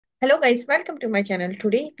Hello guys, welcome to my channel.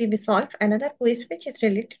 Today we will solve another quiz which is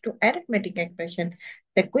related to arithmetic expression.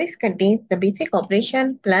 The quiz contains the basic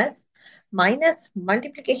operation plus, minus,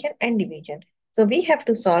 multiplication and division. So we have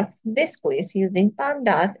to solve this quiz using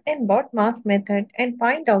PAMDAS and BODMAS method and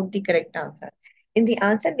find out the correct answer. In the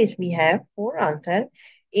answer list we have four answers.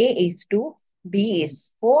 A is 2, B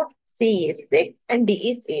is 4, C is 6 and D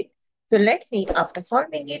is 8. So let's see after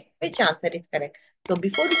solving it which answer is correct. So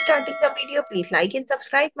before starting the video, please like and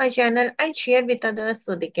subscribe my channel and share with others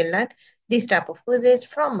so they can learn this type of quizzes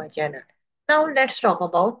from my channel. Now let's talk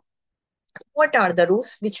about what are the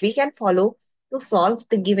rules which we can follow to solve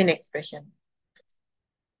the given expression.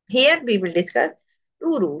 Here we will discuss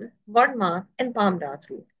two rules, word mass and PAMDAS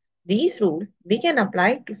rule. These rules we can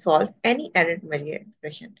apply to solve any arithmetic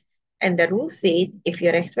expression. And the rule says if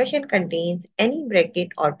your expression contains any bracket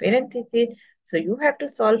or parenthesis, so you have to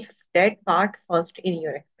solve that part first in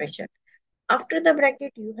your expression. After the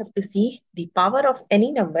bracket, you have to see the power of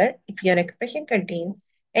any number. If your expression contains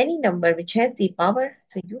any number which has the power,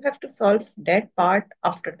 so you have to solve that part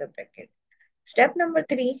after the bracket. Step number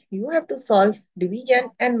three, you have to solve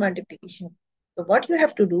division and multiplication. So what you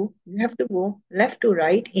have to do, you have to go left to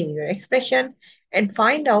right in your expression and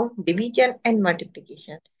find out division and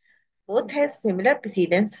multiplication. Both has similar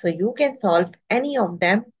precedence, so you can solve any of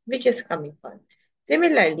them which is coming first.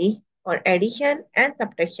 Similarly, for addition and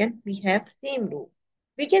subtraction, we have same rule.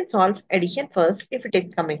 We can solve addition first if it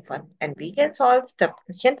is coming first, and we can solve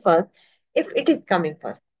subtraction first if it is coming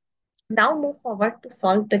first. Now move forward to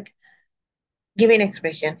solve the given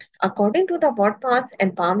expression. According to the BODMAS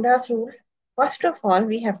and PAMDAS rule, first of all,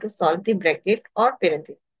 we have to solve the bracket or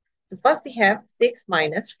parenthesis. So first we have 6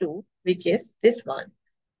 minus 2, which is this one.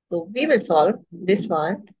 So we will solve this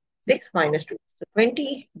one, 6 minus 2. So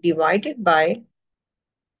 20 divided by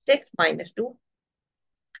 6 minus 2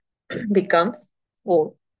 becomes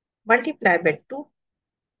 4. Multiply by 2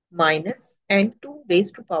 minus and 2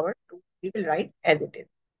 raised to power 2. We will write as it is.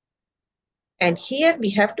 And here we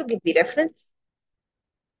have to give the reference.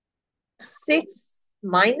 6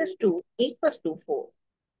 minus 2 equals to 4.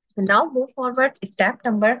 So now move forward. Step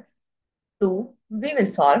number 2, we will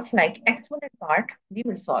solve like exponent part, we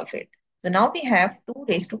will solve it. So now we have 2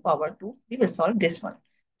 raised to power 2, we will solve this one.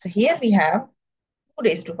 So here we have 2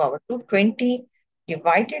 raised to power 2, 20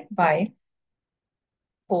 divided by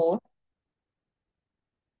 4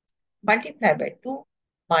 multiplied by 2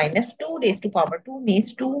 minus 2 raised to power 2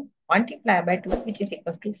 means 2 multiplied by 2 which is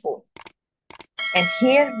equal to 4. And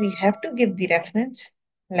here we have to give the reference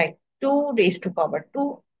like 2 raised to power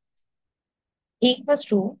 2 equals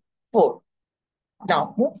to 4.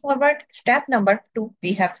 Now move forward. Step number 2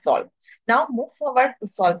 we have solved. Now move forward to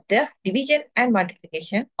solve the division and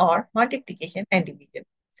multiplication or multiplication and division.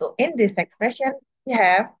 So in this expression we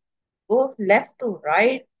have go left to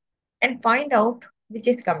right and find out which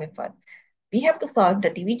is coming first. We have to solve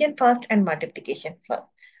the division first and multiplication first.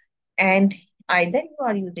 And either you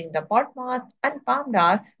are using the BODMAS and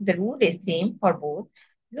PAMDAS, the rule is same for both.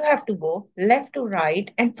 You have to go left to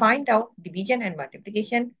right and find out division and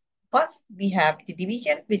multiplication. First, we have the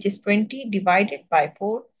division, which is 20 divided by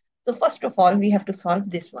 4. So first of all, we have to solve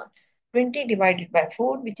this one. 20 divided by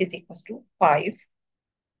 4, which is equals to 5.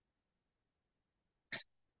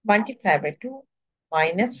 Multiply by 2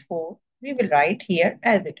 minus 4. We will write here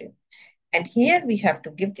as it is. And here we have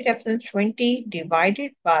to give the reference 20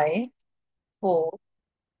 divided by 4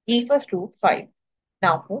 equals to 5.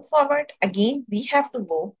 Now move forward. Again, we have to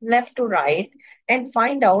go left to right and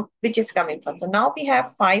find out which is coming first. So now we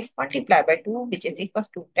have 5 multiplied by 2, which is equals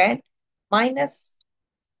to 10 minus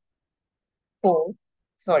 4.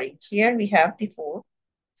 Sorry, here we have the 4.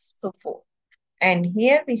 So 4. And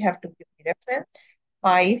here we have to give the reference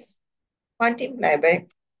 5 multiplied by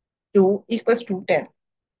 2 equals to 10.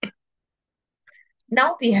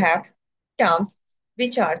 Now we have terms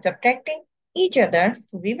which are subtracting each other.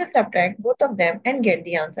 So we will subtract both of them and get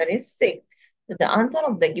the answer is 6. So the answer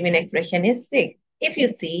of the given expression is 6. If you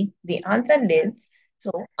see the answer list,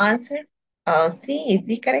 so answer C is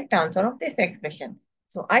the correct answer of this expression.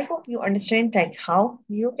 So I hope you understand like how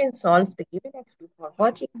you can solve the given expression. For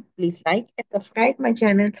watching, please like and subscribe my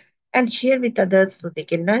channel and share with others so they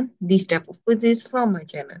can learn these type of quizzes from my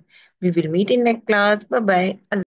channel. We will meet in next class. Bye bye.